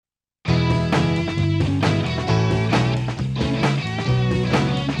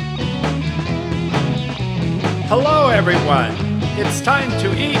Hello, everyone. It's time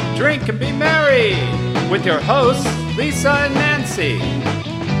to eat, drink, and be merry with your hosts, Lisa and Nancy.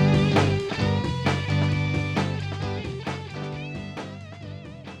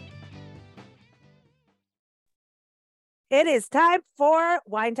 It is time for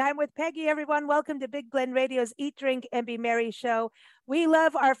Wine Time with Peggy, everyone. Welcome to Big Blend Radio's Eat, Drink, and Be Merry show. We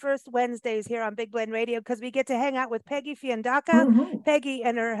love our first Wednesdays here on Big Blend Radio because we get to hang out with Peggy Fiandaca. Peggy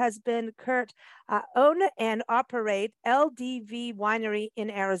and her husband, Kurt, own and operate LDV Winery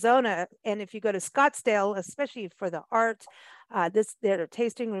in Arizona. And if you go to Scottsdale, especially for the art, their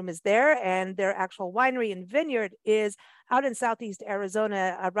tasting room is there, and their actual winery and vineyard is out in southeast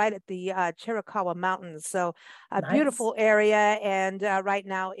Arizona, right at the Chiricahua Mountains. So a beautiful area, and right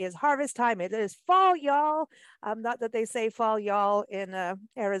now is harvest time. It is fall, y'all. Not that they say fall, y'all, in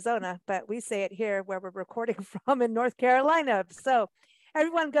Arizona, but we say it here where we're recording from in North Carolina. So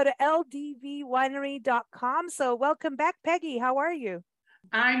everyone go to ldvwinery.com. So welcome back, Peggy. How are you?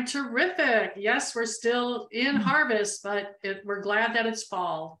 I'm terrific. Yes, we're still in harvest, but we're glad that it's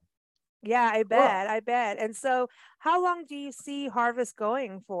fall. Yeah, I bet. I bet. And so how long do you see harvest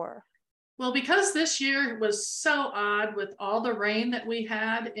going for? Well, because this year was so odd with all the rain that we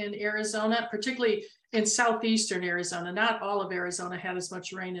had in Arizona, particularly in southeastern Arizona. Not all of Arizona had as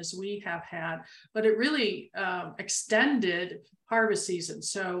much rain as we have had, but it really extended harvest season.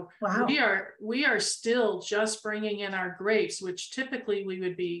 So we are still just bringing in our grapes, which typically we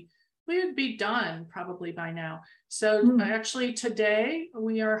would be done probably by now. So actually today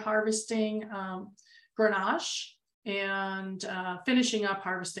we are harvesting Grenache and finishing up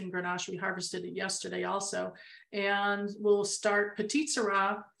harvesting Grenache. We harvested it yesterday also, and we'll start Petit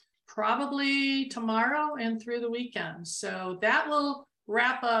Syrah probably tomorrow and through the weekend. So that will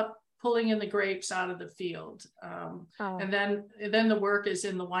wrap up pulling in the grapes out of the field. And then the work is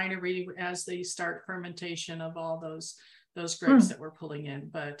in the winery as they start fermentation of all those grapes that we're pulling in.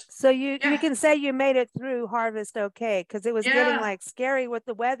 But so you can say you made it through harvest okay, because it was getting like scary with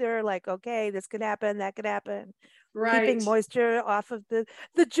the weather, like, okay, this could happen, that could happen. Right. Keeping moisture off of the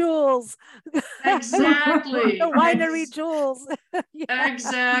jewels. Exactly. The winery jewels.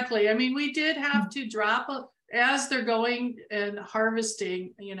 Exactly. I mean, we did have to drop as they're going and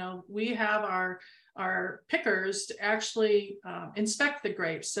harvesting, we have our pickers to actually inspect the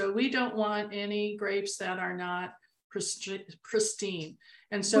grapes. So we don't want any grapes that are not pristine.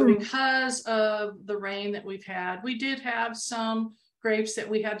 And so because of the rain that we've had, we did have some grapes that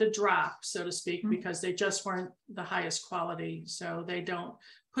we had to drop, so to speak, because they just weren't the highest quality. So they don't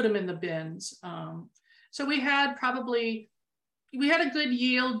put them in the bins. So we had a good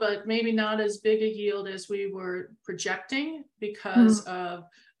yield, but maybe not as big a yield as we were projecting because of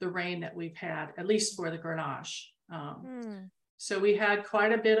the rain that we've had, at least for the Grenache. So we had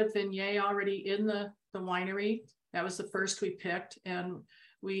quite a bit of Viognier already in the winery. That was the first we picked. And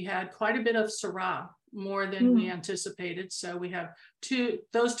we had quite a bit of Syrah, more than we anticipated. So we have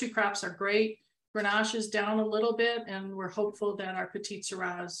those two crops are great. Grenache is down a little bit, and we're hopeful that our Petit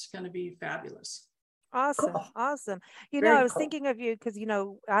Syrah is going to be fabulous. Awesome. Cool. Awesome. I was thinking of you because,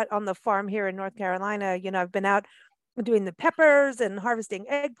 out on the farm here in North Carolina, I've been out doing the peppers and harvesting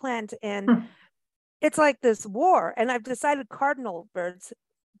eggplant, and it's like this war. And I've decided cardinal birds,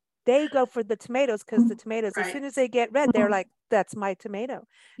 they go for the tomatoes because the tomatoes, as soon as they get red, they're like, that's my tomato.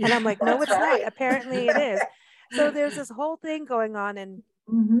 And I'm like, no, it's not. Apparently it is. So there's this whole thing going on, and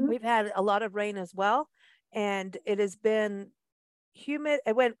we've had a lot of rain as well. And it has been humid.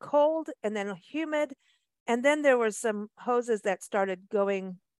 It went cold and then humid. And then there were some hoses that started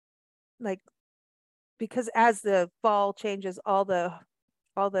going, like, because as the fall changes, all the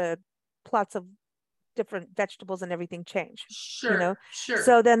plots of different vegetables and everything change. Sure.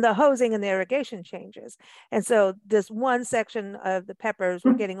 So then the hosing and the irrigation changes. And so this one section of the peppers,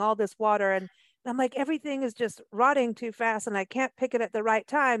 we're getting all this water, and I'm like, everything is just rotting too fast, and I can't pick it at the right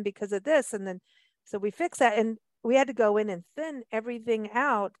time because of this. And then, so we fixed that, and we had to go in and thin everything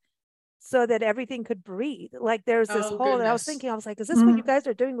out so that everything could breathe. Like there's this hole, and I was like, is this what you guys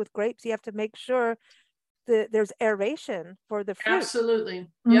are doing with grapes? You have to make sure there's aeration for the fruit. Absolutely.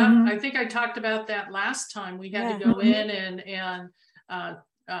 Yeah. I think I talked about that last time. We had to go in and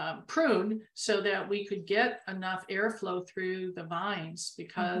prune so that we could get enough airflow through the vines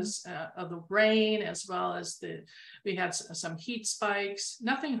because of the rain, as well as we had some heat spikes.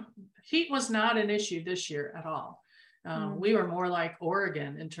 Heat was not an issue this year at all. We were more like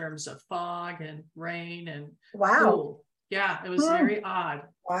Oregon in terms of fog and rain and cool. Yeah, it was very odd.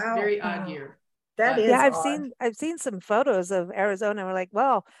 Very odd year. That is Yeah, odd. I've seen some photos of Arizona. We're like,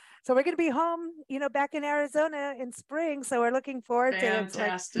 well, so we're going to be home, back in Arizona in spring. So we're looking forward to it. It's like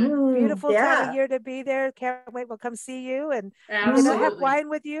Fantastic. beautiful time of Yeah. year to be there. Can't wait. We'll come see you and have Absolutely. wine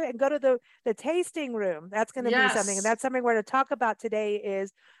with you and go to the tasting room. That's going to be something, and Yes. that's something we're going to talk about today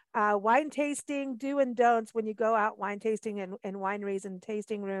is wine tasting, do and don'ts when you go out wine tasting in wineries and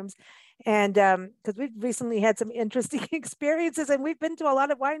tasting rooms. And because we've recently had some interesting experiences, and we've been to a lot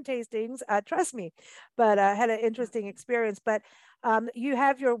of wine tastings, trust me, but had an interesting experience. But you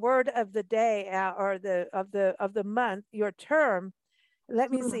have your word of the day or of the month, your term.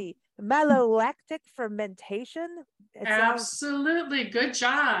 Let me see, malolactic fermentation. Absolutely. Good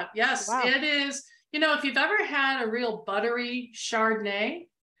job. Yes, Wow. it is. If you've ever had a real buttery Chardonnay,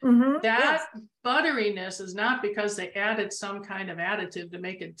 that butteriness is not because they added some kind of additive to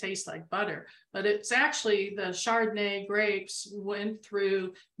make it taste like butter, but it's actually the Chardonnay grapes went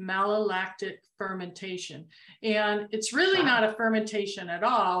through malolactic fermentation. And it's really not a fermentation at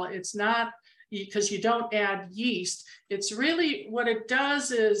all. It's not, because you don't add yeast. It's really what it does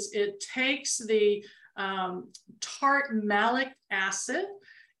is it takes the tart malic acid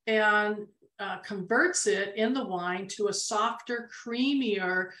and converts it in the wine to a softer,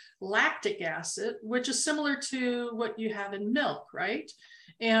 creamier lactic acid, which is similar to what you have in milk, right?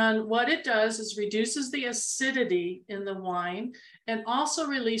 And what it does is reduces the acidity in the wine and also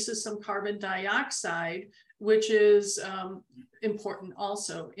releases some carbon dioxide, which is important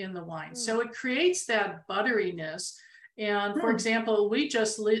also in the wine. So it creates that butteriness. And for example, we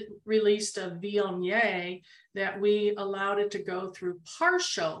just released a Viognier that we allowed it to go through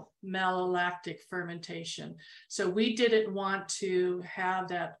partial malolactic fermentation. So we didn't want to have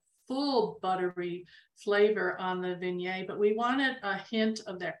that full buttery flavor on the Viognier, but we wanted a hint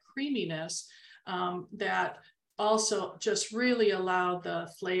of that creaminess that also just really allowed the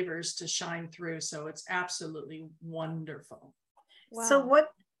flavors to shine through. So it's absolutely wonderful. Wow. So what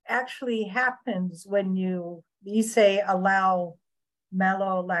actually happens when you say allow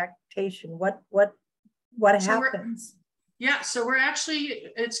malolactation? What happens? So we're actually,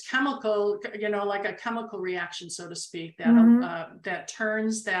 it's chemical, like a chemical reaction, so to speak, that that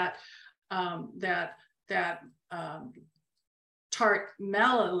turns that tart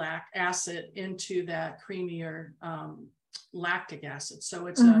malolac acid into that creamier lactic acid. So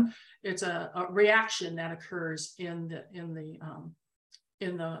it's a reaction that occurs in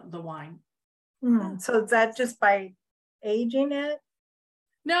the wine. So is that just by aging it?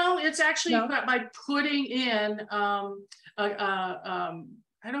 No, it's actually by putting in I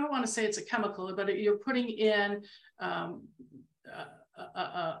don't want to say it's a chemical, but you're putting in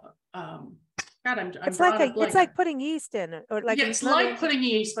it's like putting yeast in it, or like it's like putting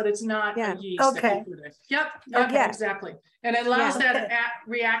yeast, but it's not a yeast. Okay. Yep, exactly. And it allows that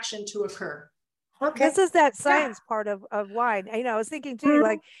reaction to occur. Okay. This is that science part of wine. I was thinking too,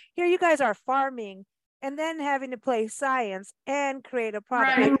 like here you guys are farming and then having to play science and create a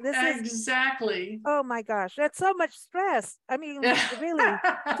product. Right, like, this exactly. Oh my gosh, that's so much stress. I mean, really,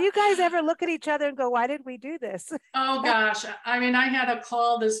 do you guys ever look at each other and go, why did we do this? Oh gosh, I mean, I had a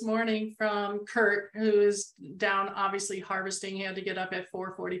call this morning from Kurt, who is down obviously harvesting. He had to get up at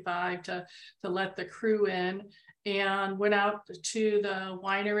 4:45 to let the crew in, and went out to the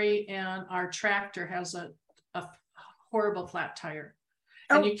winery, and our tractor has a horrible flat tire.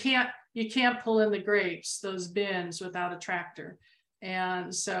 And you can't pull in the grapes, those bins, without a tractor.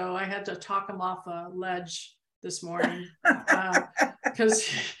 And so I had to talk him off a ledge this morning because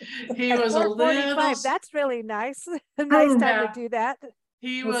he was a little. That's really nice. A nice time to do that.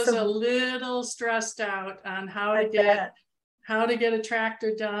 He was a little stressed out on how to get a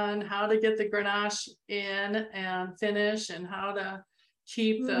tractor done, how to get the Grenache in and finish, and how to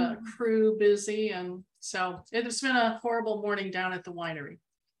keep the crew busy. And so it's been a horrible morning down at the winery.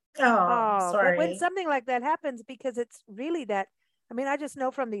 Oh, sorry. But when something like that happens, because it's really that, I mean, I just know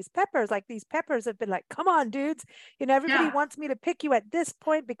from these peppers, like these peppers have been like, come on, dudes. Everybody wants me to pick you at this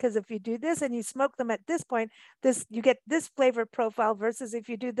point, because if you do this and you smoke them at this point, you get this flavor profile, versus if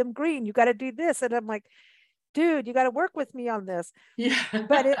you do them green, you got to do this. And I'm like, dude, you got to work with me on this. Yeah.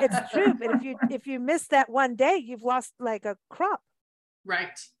 But it's true. But if you miss that one day, you've lost like a crop.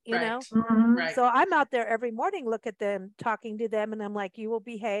 Right. You know? Right. So I'm out there every morning, look at them, talking to them, and I'm like, you will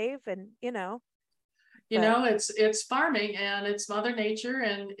behave, and it's farming, and it's Mother Nature,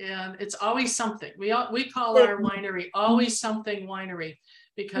 and it's always something. We call our winery Always Something Winery,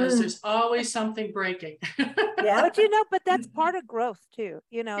 because there's always something breaking. But that's part of growth too.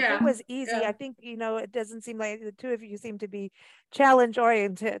 If it was easy, I think, it doesn't seem like the two of you seem to be challenge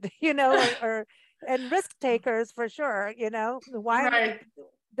oriented, or and risk takers for sure. The wine,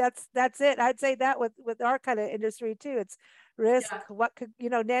 that's it. I'd say that with our kind of industry too. It's risk. Yeah. What could,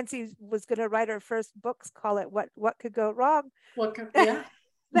 Nancy was going to write her first books, call it what could go wrong. Yeah.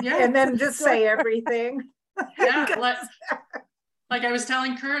 Yeah. And then just say everything. Yeah. Like I was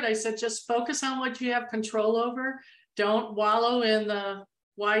telling Kurt, I said, just focus on what you have control over. Don't wallow in the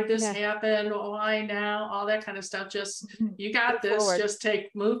why this happened, why now, all that kind of stuff. Just, you got Move this. forward. Just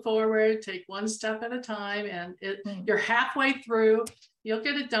move forward, take one step at a time, and you're halfway through. You'll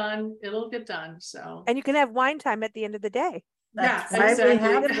get it done. It'll get done. So, and you can have wine time at the end of the day. That's yeah, why we exactly.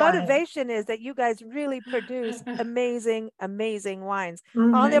 have The wine. motivation is that you guys really produce amazing wines.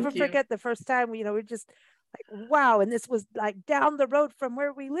 Mhm. I'll never Thank you. forget the first time, we just like, wow. And this was like down the road from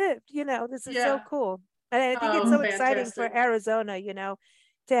where we lived, this is so Yeah. cool. And I think it's Oh, so exciting for fantastic. Arizona,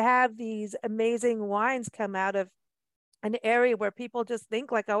 to have these amazing wines come out of an area where people just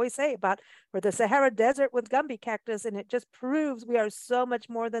think, like I always say, about where the Sahara Desert with Gumby cactus, and it just proves we are so much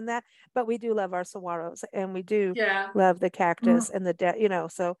more than that. But we do love our saguaros, and we do Yeah. love the cactus and the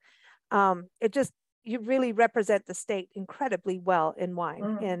so it just, you really represent the state incredibly well in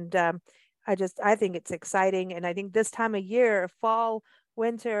wine. And I think it's exciting, and I think this time of year, fall,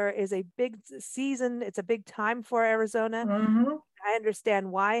 winter, is a big season. It's a big time for Arizona. I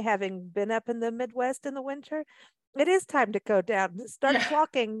understand why, having been up in the Midwest in the winter. It is time to go down, start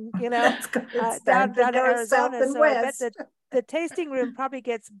flocking, It's down time to to go south Arizona. and So I bet west. the tasting room probably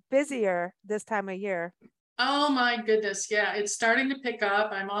gets busier this time of year. Oh my goodness. Yeah, it's starting to pick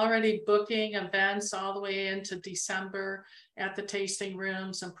up. I'm already booking events all the way into December at the tasting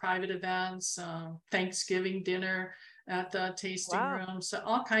room, some private events, Thanksgiving dinner at the tasting room. So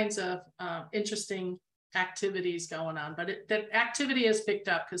all kinds of interesting activities going on. But that activity has picked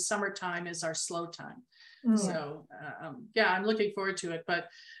up because summertime is our slow time. So yeah, I'm looking forward to it. But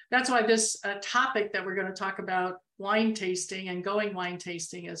that's why this topic that we're going to talk about, wine tasting and going wine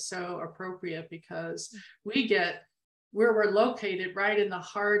tasting, is so appropriate, because we're located right in the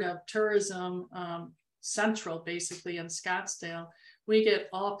heart of tourism central, basically in Scottsdale. We get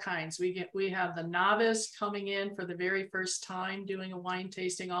all kinds. We have the novice coming in for the very first time doing a wine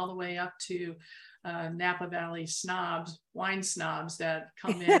tasting, all the way up to Napa Valley wine snobs that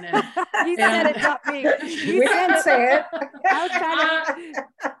come in. And you said it, not me. We didn't say it. I was trying to.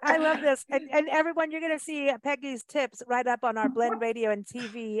 I love this, and everyone, you're going to see Peggy's tips right up on our Blend Radio and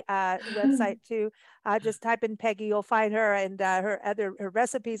TV website too. Just type in Peggy, you'll find her and her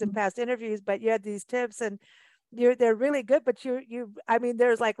recipes and past interviews. But you had these tips, and they're really good. But I mean,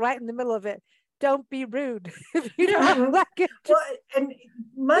 there's like right in the middle of it. Don't be rude if you don't like it. Well, and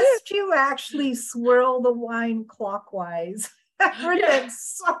must you actually swirl the wine clockwise? I've heard that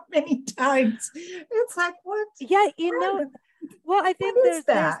so many times. It's like, what? Yeah, well, I think there's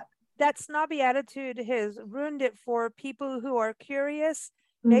that snobby attitude has ruined it for people who are curious,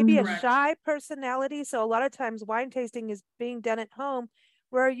 maybe a shy personality. So a lot of times wine tasting is being done at home,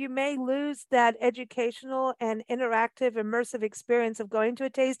 where you may lose that educational and interactive, immersive experience of going to a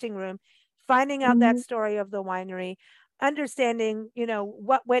tasting room, finding out that story of the winery, understanding,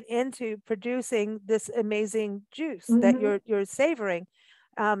 what went into producing this amazing juice that you're savoring.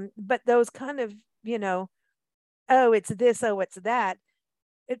 But those kind of, oh, it's this, oh, it's that.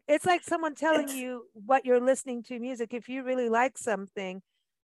 It's like someone telling you what you're listening to music. If you really like something,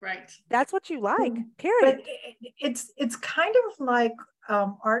 that's what you like, period. But it's kind of like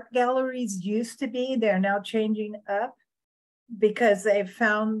art galleries used to be. They're now changing up, because they've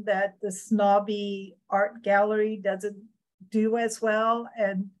found that the snobby art gallery doesn't do as well.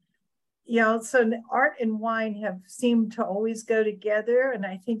 And, so the art and wine have seemed to always go together. And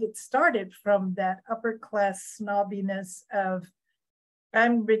I think it started from that upper class snobbiness of,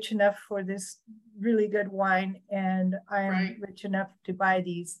 I'm rich enough for this really good wine, and I am rich enough to buy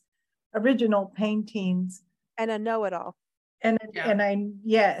these original paintings. And a know-it-all. And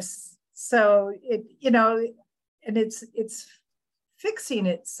yes. So it, and it's fixing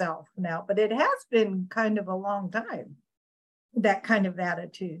itself now, but it has been kind of a long time, that kind of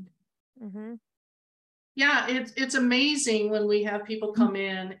attitude. Yeah, it's amazing when we have people come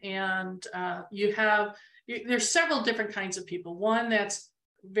in, and there's several different kinds of people. One that's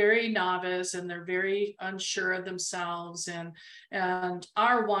very novice and they're very unsure of themselves, and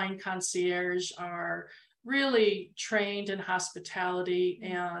our wine concierge are really trained in hospitality,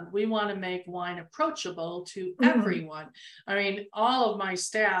 and we want to make wine approachable to everyone. I mean, all of my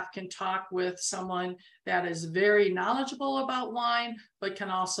staff can talk with someone that is very knowledgeable about wine, but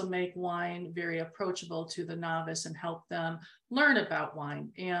can also make wine very approachable to the novice and help them learn about wine.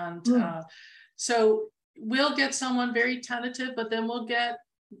 And so we'll get someone very tentative, but then we'll get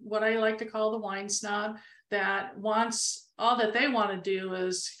what I like to call the wine snob that wants, all that they want to do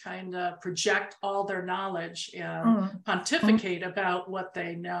is kind of project all their knowledge and pontificate about what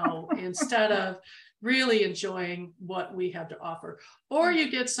they know instead of really enjoying what we have to offer. Or you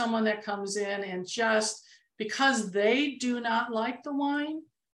get someone that comes in and just because they do not like the wine,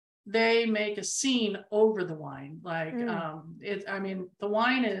 they make a scene over the wine. Like I mean, the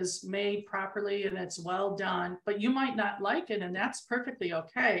wine is made properly and it's well done, but you might not like it, and that's perfectly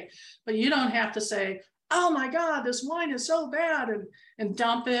okay. But you don't have to say, oh my God, this wine is so bad, and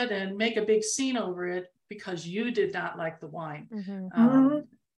dump it and make a big scene over it because you did not like the wine.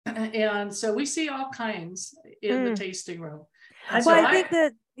 And so we see all kinds in the tasting room. Well, So I think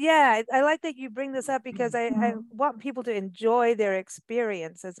that, yeah, I like that you bring this up because I want people to enjoy their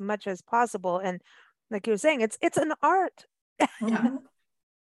experience as much as possible. And like you were saying, it's an art.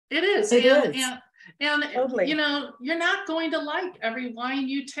 It is. It is. And Totally. you know, you're not going to like every wine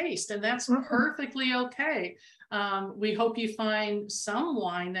you taste, and that's perfectly okay. We hope you find some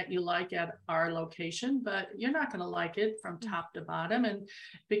wine that you like at our location, but you're not going to like it from top to bottom. And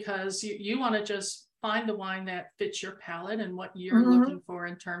because you want to just find the wine that fits your palate and what you're looking for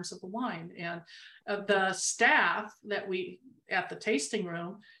in terms of the wine. And the staff that we at the tasting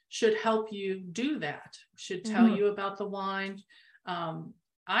room should help you do that, should tell you about the wine.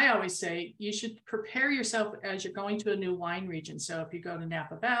 I always say you should prepare yourself as you're going to a new wine region. So if you go to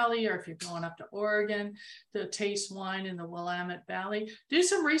Napa Valley, or if you're going up to Oregon to taste wine in the Willamette Valley, do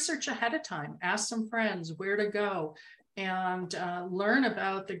some research ahead of time. Ask some friends where to go and learn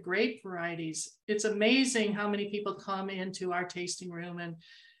about the grape varieties. It's amazing how many people come into our tasting room and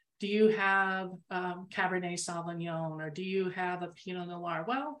do you have Cabernet Sauvignon, or do you have a Pinot Noir?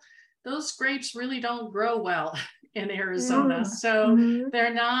 Well, those grapes really don't grow well in Arizona. So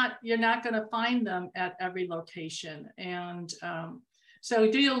you're not going to find them at every location. And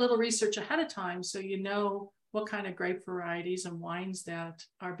so do a little research ahead of time so you know what kind of grape varieties and wines that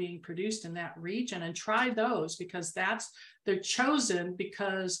are being produced in that region, and try those because they're chosen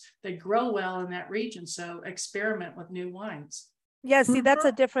because they grow well in that region. So experiment with new wines. Yeah, see, that's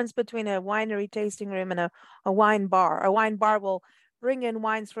a difference between a winery tasting room and a wine bar. A wine bar will bring in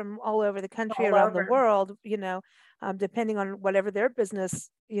wines from all over the country, around the world, you know, depending on whatever their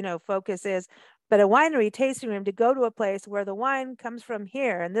business, you know, focus is. But a winery tasting room, to go to a place where the wine comes from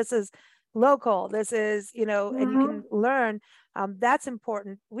here, and this is local, this is, you know, and you can learn, that's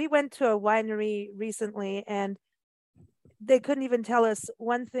important. We went to a winery recently and they couldn't even tell us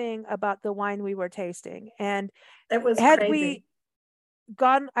one thing about the wine we were tasting. And it was had crazy. we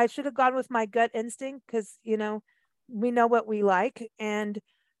gone, I should have gone with my gut instinct, because, you know, we know what we like. And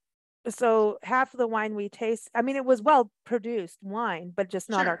so half of the wine we taste, I mean, it was well produced wine, but just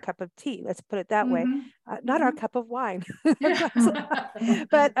not our cup of tea. Let's put it that way. Not our cup of wine.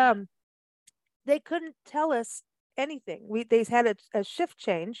 But they couldn't tell us anything. They had a shift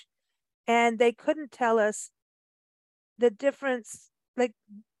change, and they couldn't tell us the difference. Like,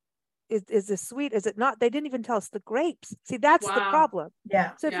 is this sweet? Is it not? They didn't even tell us the grapes. See, that's the problem.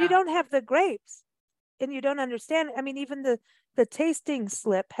 Yeah. So if you don't have the grapes and you don't understand, I mean, even the tasting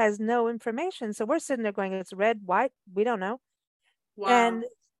slip has no information. So we're sitting there going, it's red, white, we don't know. And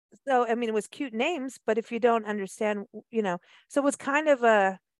so, I mean, it was cute names, but if you don't understand, you know, so it was kind of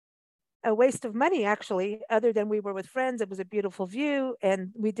a waste of money, actually, other than we were with friends. It was a beautiful view, and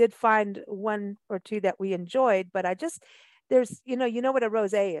we did find one or two that we enjoyed, but there's, you know what a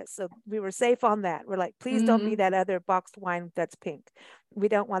rosé is. So we were safe on that. We're like, please don't be that other boxed wine that's pink. We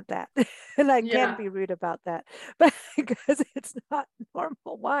don't want that. And I can't be rude about that, but because it's not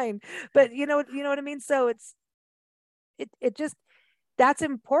normal wine. But you know what I mean? So it just, that's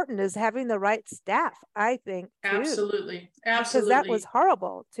important, is having the right staff, I think, too. Absolutely. Because that was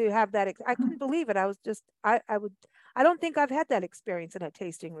horrible to have that. I couldn't believe it. I was just, I don't think I've had that experience in a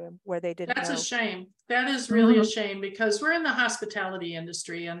tasting room where they didn't know. That's a shame. That is really a shame, because we're in the hospitality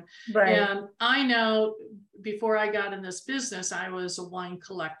industry. And I know before I got in this business, I was a wine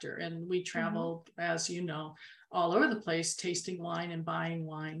collector, and we traveled, as you know, all over the place, tasting wine and buying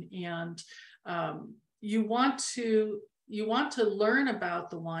wine. And you want to learn about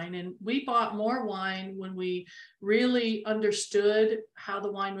the wine. And we bought more wine when we really understood how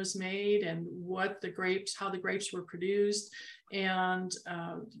the wine was made and how the grapes were produced. And,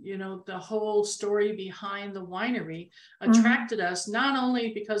 you know, the whole story behind the winery attracted us, not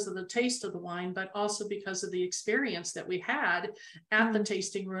only because of the taste of the wine, but also because of the experience that we had at the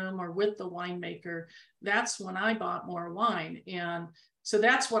tasting room or with the winemaker. That's when I bought more wine. And so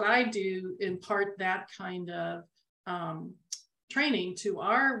that's what I do, impart that kind of training to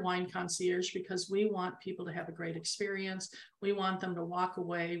our wine concierge, because we want people to have a great experience. We want them to walk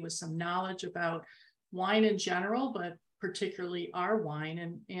away with some knowledge about wine in general, but particularly our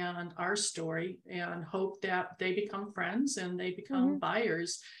wine and our story, and hope that they become friends and they become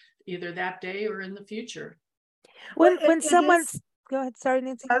buyers either that day or in the future. When someone's, go ahead, sorry,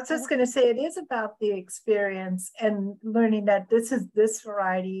 Nancy. I was just going to say, it is about the experience and learning that this is this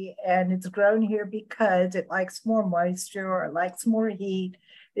variety and it's grown here because it likes more moisture or it likes more heat.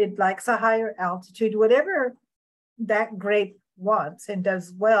 It likes a higher altitude, whatever that grape wants and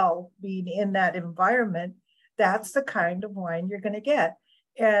does well being in that environment. That's the kind of wine you're going to get.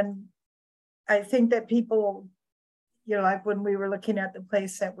 And I think that people, you know, like when we were looking at the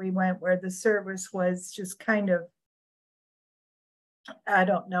place that we went where the service was just kind of, I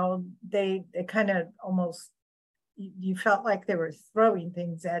don't know, they kind of almost, you felt like they were throwing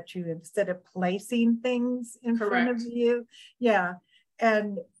things at you instead of placing things in front of you. Yeah.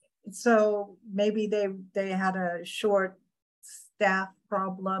 And so maybe they had a short staff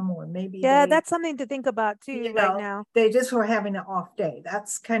problem, or maybe that's something to think about too right now. They just were having an off day.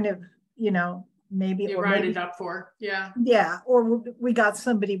 That's kind of, you know, maybe you write it up for. Yeah, or we got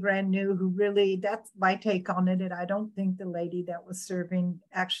somebody brand new who really, that's my take on it. And I don't think the lady that was serving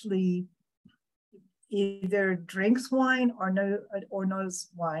actually either drinks wine or knows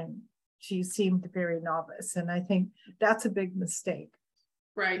wine. She seemed very novice, and I think that's a big mistake.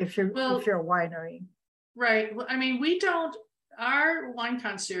 Right. If you're a winery. Right. I mean, our wine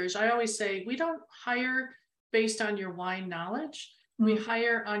concierge, I always say, we don't hire based on your wine knowledge. We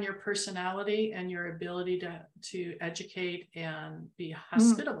hire on your personality and your ability to educate and be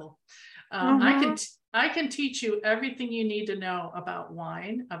hospitable. I can teach you everything you need to know about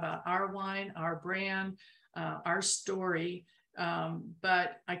wine, about our brand, our story,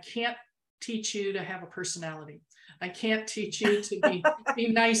 but I can't teach you to have a personality. I can't teach you to be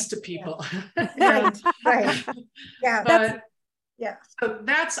nice to people. Right. Yeah. Yeah. So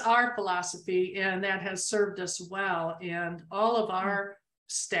that's our philosophy, and that has served us well. And all of our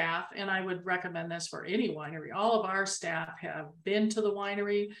staff, and I would recommend this for any winery, all of our staff have been to the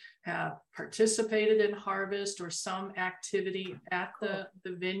winery, have participated in harvest or some activity at the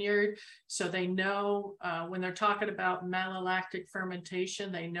vineyard. So they know when they're talking about malolactic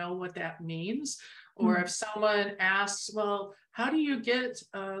fermentation, they know what that means. Or if someone asks, well, how do you get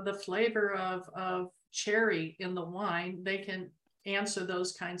the flavor of cherry in the wine, they can answer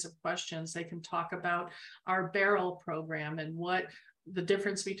those kinds of questions. They can talk about our barrel program and what the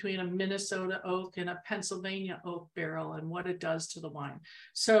difference between a Minnesota oak and a Pennsylvania oak barrel and what it does to the wine.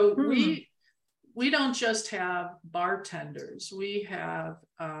 So we don't just have bartenders. We have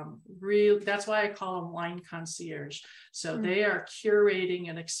that's why I call them wine concierge. So they are curating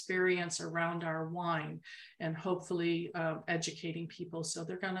an experience around our wine and hopefully educating people. So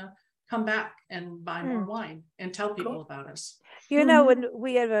they're going to come back and buy more wine and tell people about us. You know, when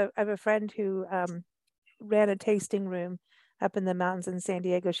we have a friend who ran a tasting room up in the mountains in San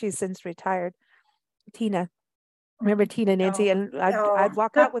Diego. She's since retired. Tina. Remember Tina, Nancy? And I'd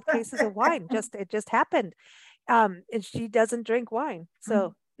walk out with cases of wine. It just happened. And she doesn't drink wine.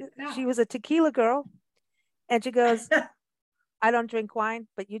 So she was a tequila girl. And she goes, I don't drink wine,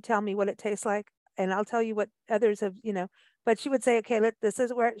 but you tell me what it tastes like. And I'll tell you what others have, you know. But she would say, okay, this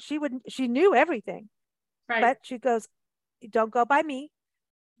is where she knew everything. Right. But she goes, don't go by me.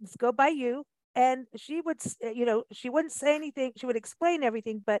 Let's go by you. And she would, you know, she wouldn't say anything. She would explain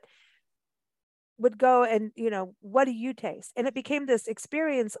everything, but would go and, you know, what do you taste? And it became this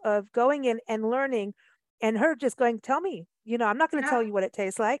experience of going in and learning, and her just going, tell me, you know, I'm not going to tell you what it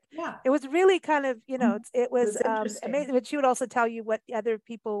tastes like. Yeah. It was really kind of, you know, it was amazing. But she would also tell you what other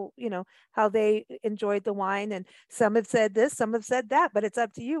people, you know, how they enjoyed the wine. And some have said this, some have said that, but it's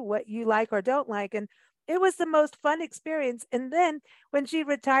up to you what you like or don't like. And it was the most fun experience. And then when she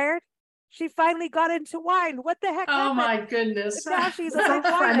retired, she finally got into wine. What the heck? Oh my goodness! Now she's a big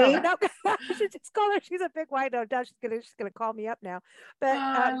wino. No, I should just call her. She's a big wino. Now she's gonna call me up now.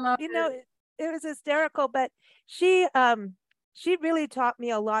 But you know, it was hysterical. But she really taught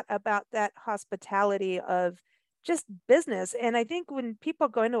me a lot about that hospitality of just business. And I think when people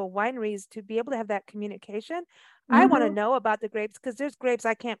go into a wineries, to be able to have that communication, I want to know about the grapes, because there's grapes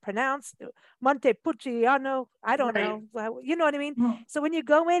I can't pronounce. Montepulciano, I don't know. You know what I mean? So when you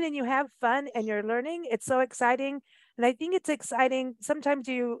go in and you have fun and you're learning, it's so exciting. And I think it's exciting. Sometimes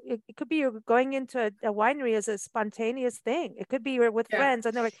it could be you're going into a winery as a spontaneous thing. It could be you're with friends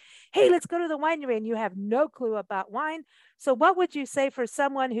and they're like, hey, let's go to the winery, and you have no clue about wine. So what would you say for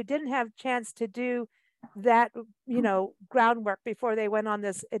someone who didn't have a chance to do that, you know, groundwork before they went on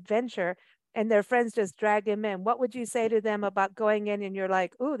this adventure, and their friends just dragged him in? What would you say to them about going in and you're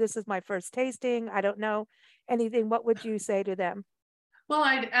like, oh, this is my first tasting, I don't know anything? What would you say to them? Well,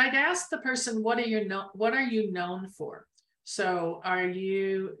 I'd ask the person, what are you known for? So do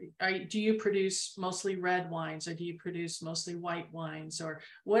you produce mostly red wines, or do you produce mostly white wines, or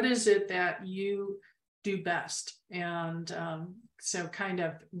what is it that you do best? And so kind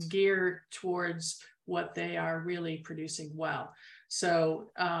of gear towards what they are really producing well.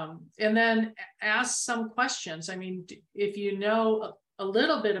 So, and then ask some questions. I mean, if you know a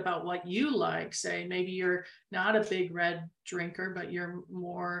little bit about what you like, say maybe you're not a big red drinker, but you're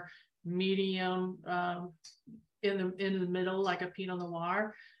more medium, in the middle, like a Pinot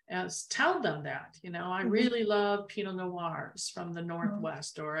Noir, as tell them that, you know, I really love Pinot Noirs from the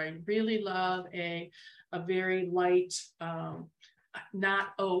Northwest, or I really love a very light, not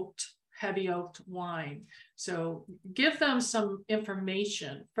oaked, heavy oaked wine. So give them some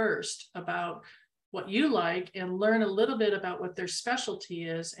information first about what you like, and learn a little bit about what their specialty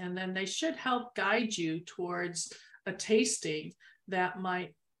is, and then they should help guide you towards a tasting that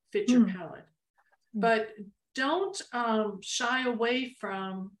might fit your palate. But don't shy away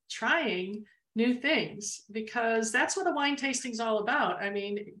from trying new things, because that's what a wine tasting is all about. I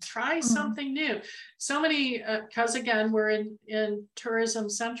mean, try something new. So many, because again, we're in Tourism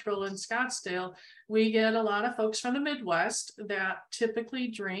Central in Scottsdale, we get a lot of folks from the Midwest that typically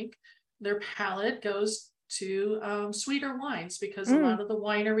drink, their palate goes to sweeter wines, because a lot of the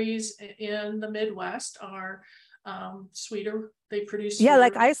wineries in the Midwest are sweeter. They produce sweeter,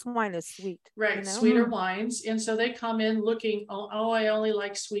 like ice wine is sweet, right? You know? Sweeter wines, and so they come in looking, oh, I only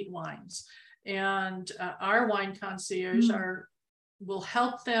like sweet wines. And our wine concierge will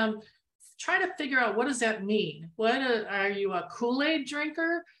help them try to figure out, what does that mean? Are you a Kool-Aid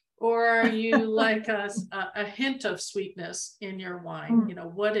drinker, or are you like a hint of sweetness in your wine? You know,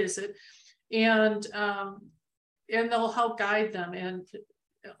 what is it? And they'll help guide them. And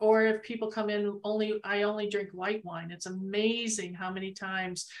or if people come in, I only drink white wine, it's amazing how many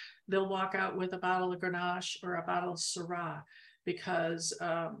times they'll walk out with a bottle of Grenache or a bottle of Syrah, because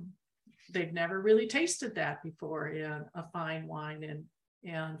they've never really tasted that before in a fine wine,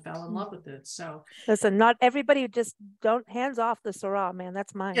 and fell in love with it. So listen, not everybody, just don't, hands off the Syrah, man.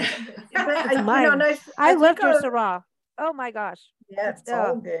 That's mine. But, mine. You know, I loved your Syrah. Oh my gosh. Yeah, it's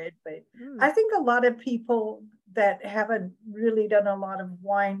all good. But I think a lot of people that haven't really done a lot of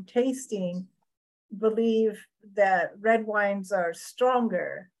wine tasting believe that red wines are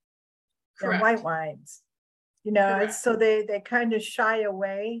stronger than white wines. You know, so they kind of shy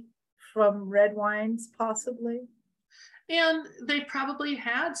away from red wines, possibly. And they probably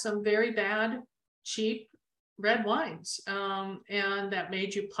had some very bad, cheap red wines, and that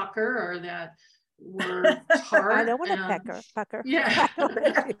made you pucker, or that were tart. I don't want to pucker. Yeah.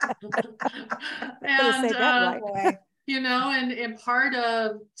 And you know, and part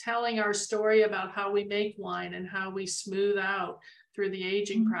of telling our story about how we make wine and how we smooth out through the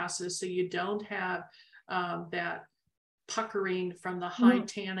aging process, so you don't have that puckering from the high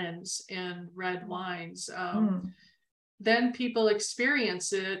tannins in red wines, then people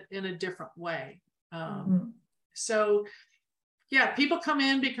experience it in a different way. So yeah, people come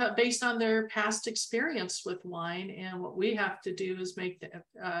in based on their past experience with wine, and what we have to do is make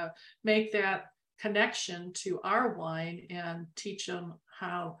that connection to our wine and teach them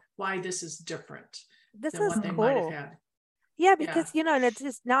why this is different than what they might have had. Yeah, because you know, and it's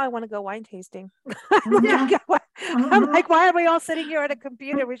just, now I want to go wine tasting. I'm like, why are we all sitting here at a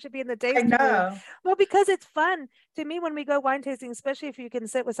computer? We should be in the tasting room. Well, because it's fun to me when we go wine tasting, especially if you can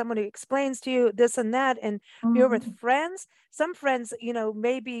sit with someone who explains to you this and that, and you're with friends. Some friends, you know,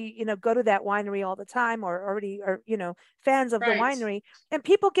 maybe, you know, go to that winery all the time, or already are, you know, fans of the winery, and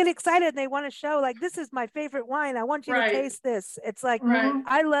people get excited and they want to show, like, this is my favorite wine. I want you to taste this. It's like,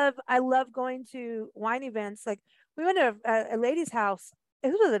 I love going to wine events. Like, we went to a lady's house. It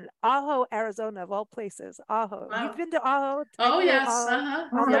was in Ajo, Arizona, of all places. Ajo. Wow. You've been to Ajo? Oh, yes.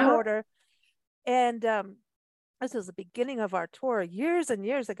 Ajo, on the border. And this was the beginning of our tour years and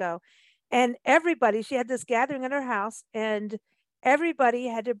years ago. And everybody, she had this gathering at her house, and everybody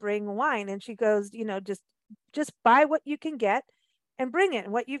had to bring wine. And she goes, you know, just buy what you can get and bring it,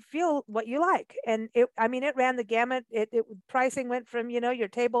 and what you feel, what you like. And it ran the gamut. Pricing went from, you know, your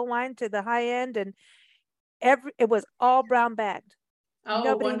table wine to the high end, and it was all brown bagged.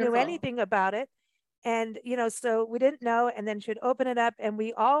 Nobody knew anything about it. And, you know, so we didn't know, and then she'd open it up, and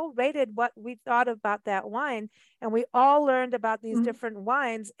we all rated what we thought about that wine. And we all learned about these different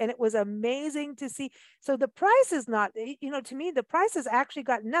wines, and it was amazing to see. So the price is not, you know, to me, the price has actually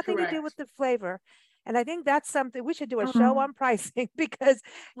got nothing to do with the flavor. And I think that's something we should do, a show on pricing, because,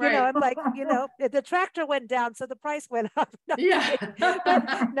 you know, I'm like, you know, the tractor went down, so the price went up. No,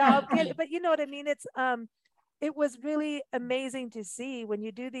 I'm kidding. But you know what I mean? It's, it was really amazing to see when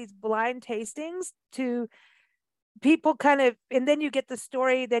you do these blind tastings to people kind of, and then you get the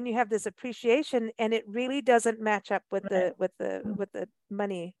story, then you have this appreciation, and it really doesn't match up with Right. the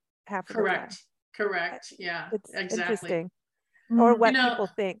money half of the time. Correct. Yeah, It's exactly. interesting, or what people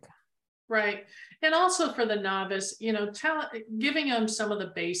think. Right. And also for the novice, giving them some of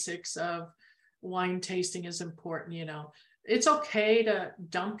the basics of wine tasting is important. It's okay to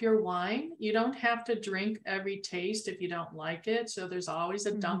dump your wine. You don't have to drink every taste if you don't like it. So there's always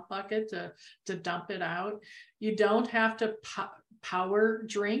a dump bucket to dump it out. You don't have to power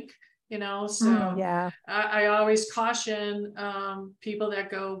drink, so Yeah. I always caution people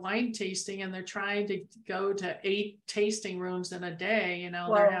that go wine tasting and they're trying to go to 8 tasting rooms in a day,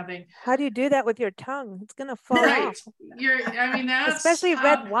 they're having. How do you do that with your tongue? It's going to fall off. That's especially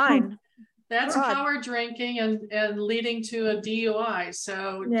red wine. That's power drinking and leading to a DUI.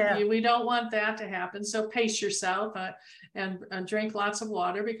 So we don't want that to happen. So pace yourself and drink lots of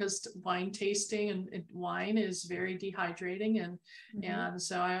water, because wine tasting and wine is very dehydrating. And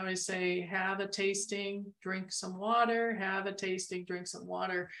so I always say, have a tasting, drink some water, have a tasting, drink some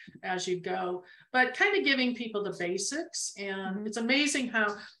water as you go. But kind of giving people the basics. And it's amazing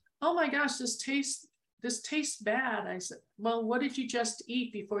how, oh my gosh, this tastes bad. I said, well, what did you just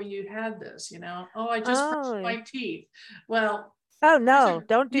eat before you had this? Oh, I just brushed my teeth. Well, oh no,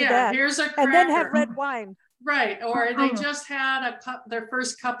 don't do that. Here's a cracker. And then have red wine. Right. Or they just had their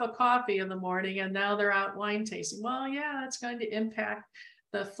first cup of coffee in the morning and now they're out wine tasting. Well, yeah, that's going to impact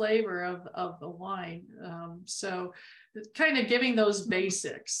the flavor of the wine. So kind of giving those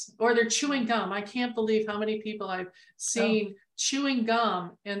basics. Or they're chewing gum. I can't believe how many people I've seen chewing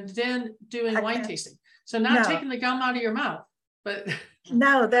gum and then doing wine tasting. So not taking the gum out of your mouth, but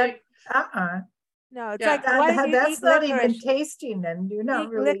no, it's like that's not even tasting, and you're not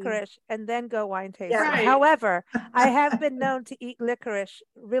eat really licorice and then go wine tasting. Right. However, I have been known to eat licorice,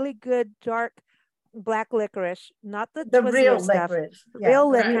 really good dark black licorice, not the real stuff, licorice. real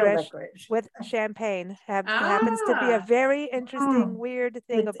licorice with champagne. Happens to be a very interesting, weird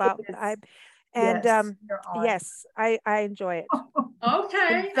thing about yes, I enjoy it.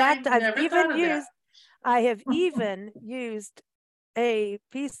 Okay. In fact, I have even used a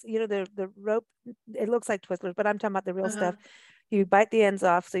piece, the rope, it looks like Twizzlers, but I'm talking about the real stuff. You bite the ends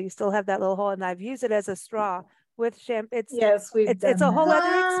off, so you still have that little hole, and I've used it as a straw with champagne. It's a whole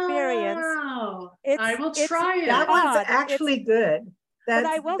other experience. I will try it. That one's actually good. But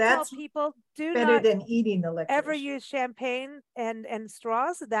I will tell people, do better not than eating the licorice. ever use champagne and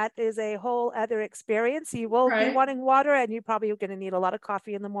straws. That is a whole other experience. You will be wanting water, and you probably are going to need a lot of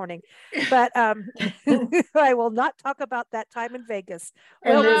coffee in the morning. But I will not talk about that time in Vegas.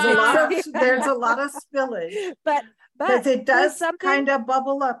 And there's a lot of spillage. But it does kind of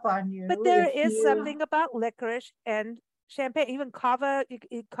bubble up on you. But there is something about licorice and champagne, even cava,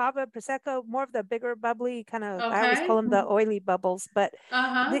 cava, prosecco, more of the bigger bubbly kind of. I always call them the oily bubbles, but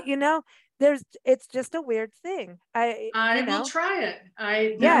it's just a weird thing. I will try it.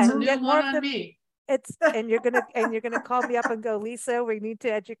 That's a new one on me. And you're gonna call me up and go, Lisa, we need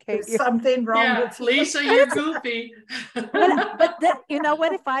to educate you. Something wrong with you. Lisa, you're goofy. but you know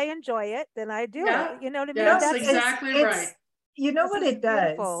what? If I enjoy it, then I do it. You know what I mean? That's exactly right. You know what it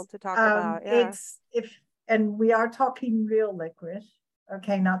does? Beautiful to talk about. Yeah. And we are talking real licorice,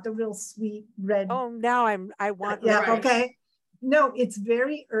 okay, not the real sweet red. Oh, now I want. Yeah, okay. No, it's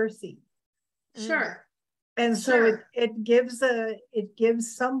very earthy. Sure. And so it gives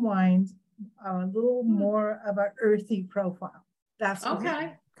some wines a little more of an earthy profile. That's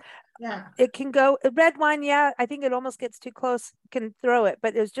okay. Yeah. It can go red wine. Yeah, I think it almost gets too close. Can throw it,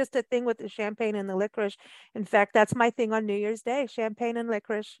 but there's just a thing with the champagne and the licorice. In fact, that's my thing on New Year's Day: champagne and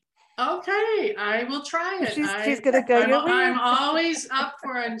licorice. Okay, I will try it. She's gonna go. I'm always up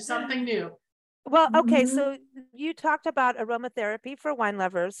for something new. Well, okay, so you talked about aromatherapy for wine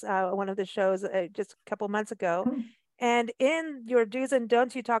lovers, one of the shows just a couple months ago, and in your do's and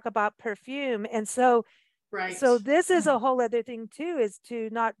don'ts, you talk about perfume, and so so this is a whole other thing too, is to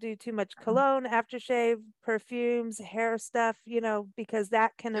not do too much cologne, aftershave, perfumes, hair stuff, because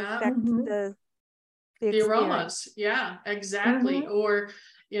that can affect the aromas. Yeah, exactly. Or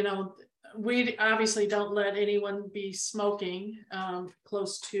we obviously don't let anyone be smoking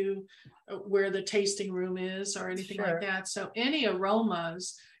close to where the tasting room is or anything like that. So any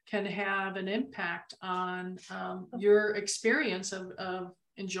aromas can have an impact on your experience of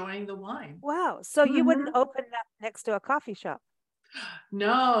enjoying the wine. Wow. So you wouldn't open it up next to a coffee shop?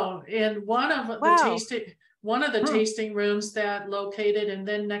 No. In one of the tasting rooms that located, and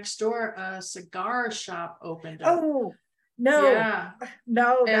then next door a cigar shop opened up. Oh, no. Yeah.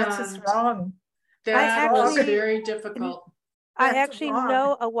 No, that's just wrong. That was actually- very difficult. I That's actually wrong.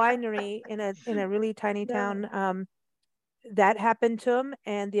 know a winery in a really tiny No. town. That happened to them,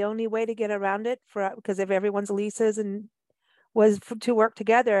 and the only way to get around it because of everyone's leases and was to work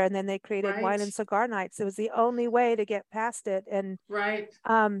together, and then they created wine Right. and cigar nights. It was the only way to get past it, and Right.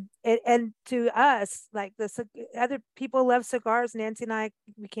 and to us, like other people love cigars. Nancy and I,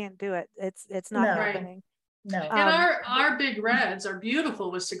 we can't do it. It's not No. Right. happening. No. And Um, our big reds are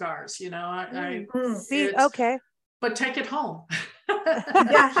beautiful with cigars, you know. See, it's- okay. But take it home.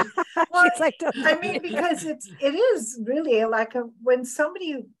 Yeah. Well, She's like, "Don't I do mean, it." because it is really like when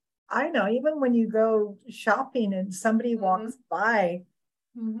somebody, I know, even when you go shopping and somebody walks by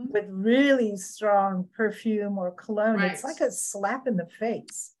Mhm. with really strong perfume or cologne, it's Right. like a slap in the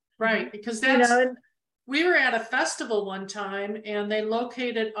face. Right, because You that's know, and we were at a festival one time and they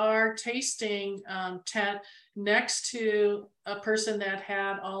located our tasting tent next to a person that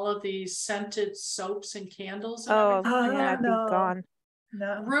had all of these scented soaps and candles and Oh, everything like yeah, that. I'd be no. gone.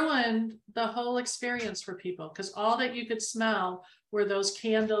 no. Ruined the whole experience for people because all that you could smell were those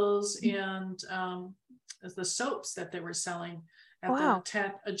candles and the soaps that they were selling at Wow. the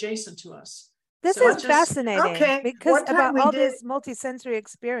tent adjacent to us. This So it is just- fascinating Okay, because one time about we all did- this multisensory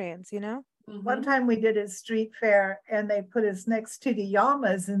experience, you know? One time we did a street fair and they put us next to the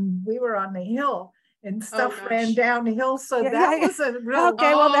Yamas and we were on the hill and stuff ran gosh. downhill. So Yeah, that yeah. was a real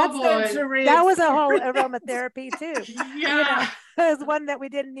Okay, well, that's boy. sensory that was a whole experience. aromatherapy too. Yeah. It was one that we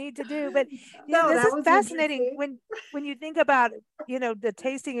didn't need to do. But No, this that is was fascinating interesting. when you think about, the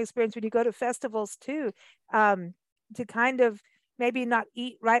tasting experience when you go to festivals too, to kind of maybe not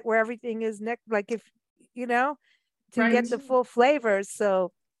eat right where everything is next, like if, to Right. get the full flavors.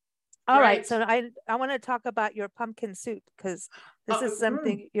 So, all right. Right. So I want to talk about your pumpkin soup because this is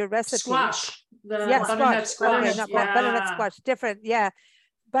something, your recipe. Squash. The Yeah, butternut squash. Okay, not Yeah. butternut squash, different. Yeah.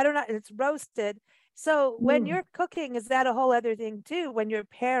 Butternut, it's roasted. So when you're cooking, is that a whole other thing too? When you're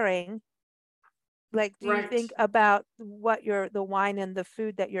pairing, like, do you Right. think about what the wine and the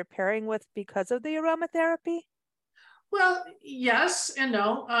food that you're pairing with because of the aromatherapy? Well, yes and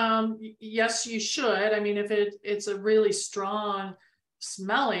no. Yes, you should. I mean, if it's a really strong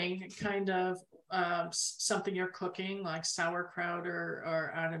smelling kind of something you're cooking, like sauerkraut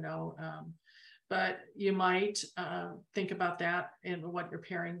or I don't know, but you might think about that in what you're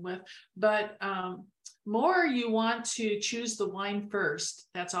pairing with. But more, you want to choose the wine first.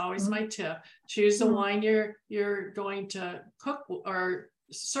 That's always my tip. Choose the wine you're going to cook or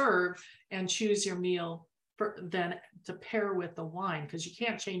serve, and choose your meal then to pair with the wine, because you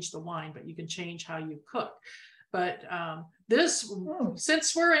can't change the wine, but you can change how you cook. But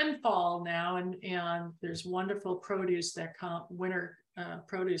since we're in fall now and there's wonderful produce that winter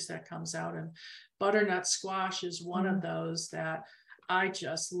produce that comes out, and butternut squash is one of those that I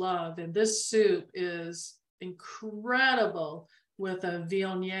just love. And this soup is incredible with a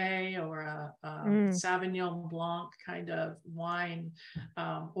Viognier or a Sauvignon Blanc kind of wine,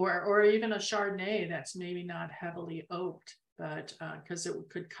 or even a Chardonnay that's maybe not heavily oaked, but because it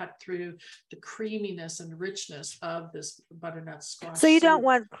could cut through the creaminess and richness of this butternut squash. So you don't soup.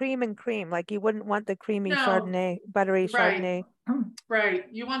 want cream and cream, like you wouldn't want the creamy No. Chardonnay, buttery Chardonnay. Right.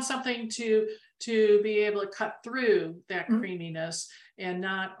 You want something to be able to cut through that creaminess and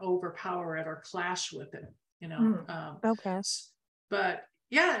not overpower it or clash with it, Okay. But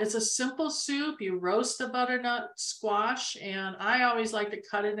yeah, it's a simple soup. You roast the butternut squash, and I always like to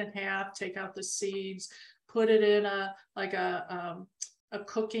cut it in half, take out the seeds, put it in a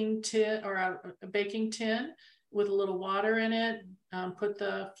cooking tin or a baking tin with a little water in it, put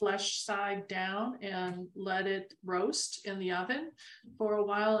the flesh side down and let it roast in the oven for a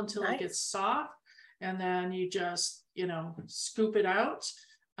while until it gets soft. And then you just, scoop it out.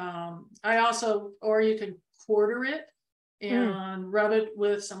 Or you can quarter it and rub it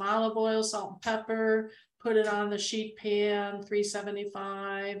with some olive oil, salt and pepper, put it on the sheet pan,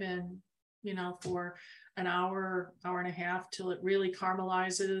 375, and, for an hour and a half till it really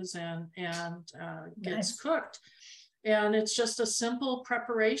caramelizes and gets cooked. And it's just a simple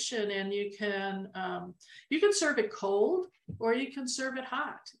preparation, and you can serve it cold or you can serve it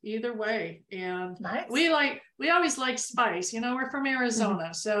hot, either way. And we always like spice, we're from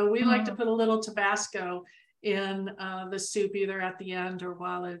Arizona, so we like to put a little Tabasco in the soup, either at the end or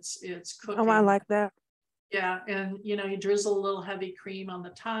while it's cooking. Oh, I like that. Yeah, and you drizzle a little heavy cream on the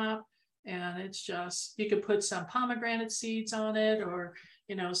top, and it's just, you could put some pomegranate seeds on it, or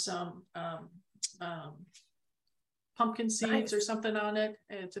some pumpkin seeds or something on it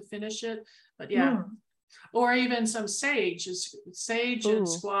to finish it. But yeah, or even some sage. Sage and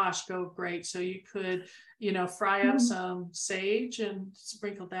squash go great, so you could fry up some sage and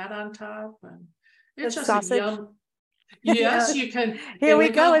sprinkle that on top. And It's just sausage. a yum. Yes, you can. Here we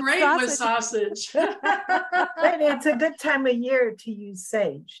would go. Great Sausage. with sausage. And it's a good time of year to use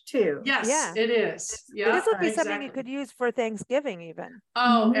sage too. Yes, Yeah. it is. Yeah, This would be exactly. something you could use for Thanksgiving even.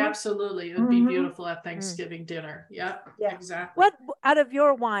 Oh, Mhm. absolutely. It would be Mhm. beautiful at Thanksgiving dinner. Yep, Yeah. exactly. What out of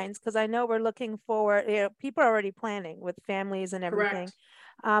your wines, because I know we're looking forward, people are already planning with families and everything.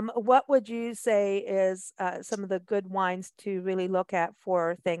 Correct. What would you say is some of the good wines to really look at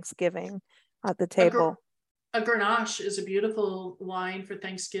for Thanksgiving at the table? A Grenache is a beautiful wine for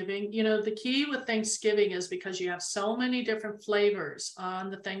Thanksgiving. You know, the key with Thanksgiving is because you have so many different flavors on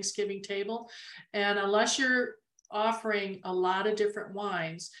the Thanksgiving table. And unless you're offering a lot of different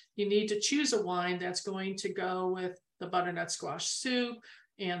wines, you need to choose a wine that's going to go with the butternut squash soup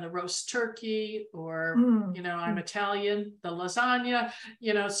and the roast turkey, or, you know, I'm Italian, the lasagna,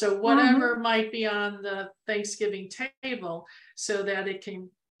 you know, so whatever might be on the Thanksgiving table so that it can,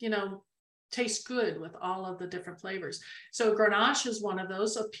 you know, taste good with all of the different flavors. So Grenache is one of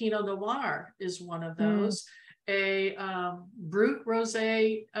those. A Pinot Noir is one of those. A Brut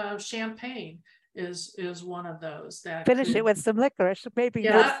Rosé Champagne is one of those that Finish it with some licorice, maybe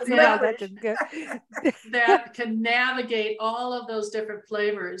not. yeah, That didn't go. that can navigate all of those different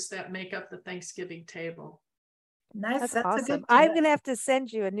flavors that make up the Thanksgiving table. Nice. That's awesome. I'm gonna have to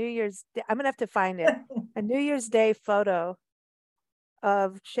send you a New Year's. I'm gonna have to find it. A New Year's Day photo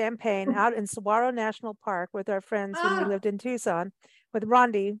of champagne out in Saguaro National Park with our friends when we lived in Tucson with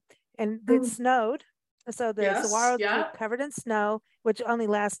Rondi, and it snowed. So the saguaros were covered in snow, which only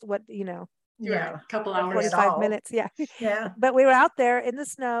lasts a couple hours, 45 minutes. Yeah. Yeah. But we were out there in the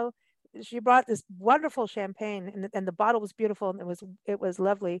snow. She brought this wonderful champagne, and the bottle was beautiful, and it was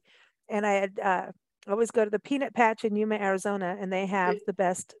lovely. And I had always go to the Peanut Patch in Yuma, Arizona, and they have the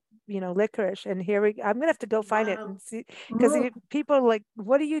best licorice. And I'm gonna have to go find it and see, because people are like,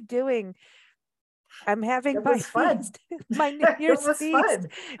 what are you doing? I'm having my feast, my New Year's feast.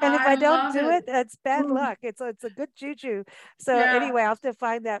 And if I don't do it, that's bad luck. It's a good juju. So anyway, I'll have to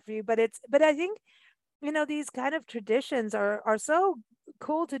find that for you. But I think, these kind of traditions are so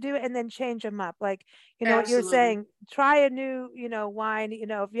cool to do and then change them up. Like, what you're saying, try a new, wine,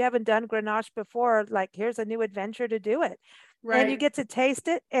 if you haven't done Grenache before, like here's a new adventure to do it. Right. And you get to taste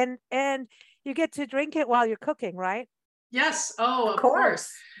it and you get to drink it while you're cooking, right? Yes. Oh, of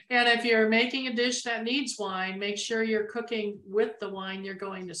course. And if you're making a dish that needs wine, make sure you're cooking with the wine you're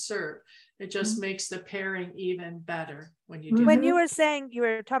going to serve. It just makes the pairing even better when you do When you were saying, you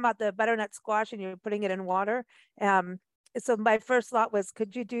were talking about the butternut squash and you were putting it in water. So my first thought was,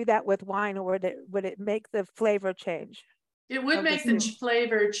 could you do that with wine, or would it make the flavor change? It would make the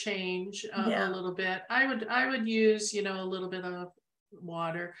flavor change a little bit. I would use, a little bit of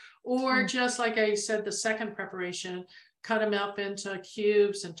water, or just like I said, the second preparation, cut them up into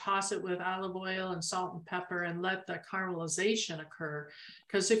cubes and toss it with olive oil and salt and pepper and let the caramelization occur.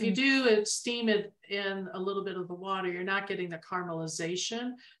 Because if you do it, steam it in a little bit of the water, you're not getting the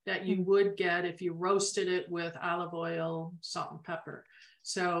caramelization that you would get if you roasted it with olive oil, salt and pepper.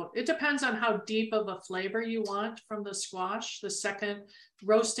 So it depends on how deep of a flavor you want from the squash. The second,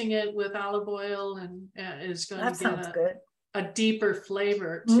 roasting it with olive oil and is going to get a deeper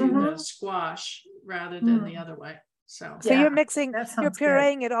flavor to the squash rather than the other way. So you're mixing, you're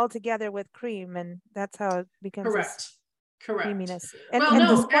pureeing it all together with cream, and that's how it becomes correct. Creaminess.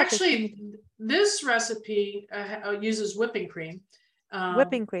 Actually, this recipe uses whipping cream.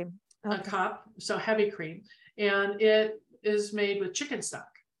 Whipping cream. A cup, so heavy cream, and it is made with chicken stock.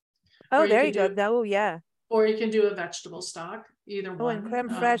 Oh, there you go. Oh, yeah. Or you can do a vegetable stock, either one. And creme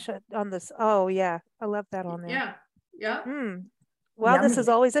fraiche on this. Oh, yeah. I love that on there. Yeah. Well, this is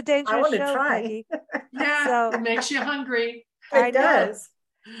always a dangerous show, Peggy. Yeah, it makes you hungry. It does.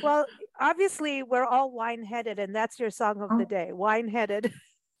 Well, obviously, we're all wine-headed, and that's your song of the day, wine-headed.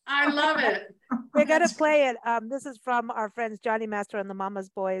 I love it. We got to play it. This is from our friends Johnny Master and the Mama's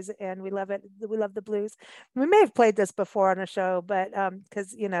Boys, and we love it. We love the blues. We may have played this before on a show, but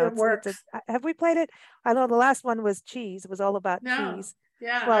because it works. Have we played it? I know the last one was cheese. It was all about cheese.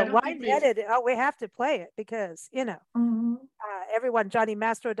 Yeah. Well, wine-headed. Oh, we have to play it because everyone.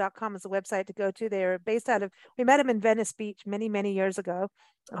 JohnnyMastro.com is the website to go to. They're based out of. We met him in Venice Beach many years ago,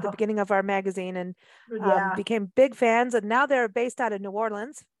 at the beginning of our magazine, and became big fans. And now they're based out of New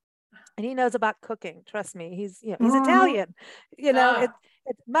Orleans. And he knows about cooking. Trust me, he's Italian.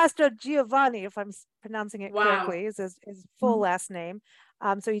 It's Mastro Giovanni, if I'm pronouncing it correctly, is his full last name.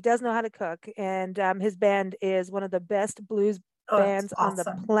 So he does know how to cook, and his band is one of the best blues bands on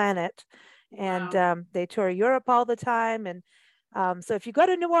the planet. And they tour Europe all the time. And So if you go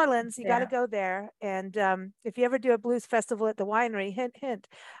to New Orleans, you got to Yeah. go there. And if you ever do a blues festival at the winery, hint, hint,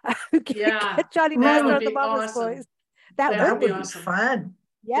 Yeah, get Johnny that Master would and the be Mama's awesome. Boys. That That would would be be awesome. fun.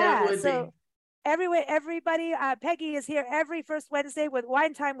 That Yeah. would So be. everybody, Peggy is here every first Wednesday with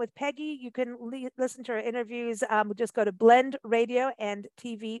Wine Time with Peggy. You can listen to her interviews. Just go to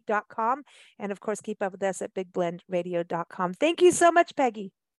blendradioandtv.com. And of course, keep up with us at bigblendradio.com. Thank you so much,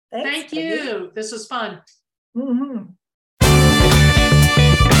 Peggy. Thanks, Thank Peggy. you. This was fun. Mhm.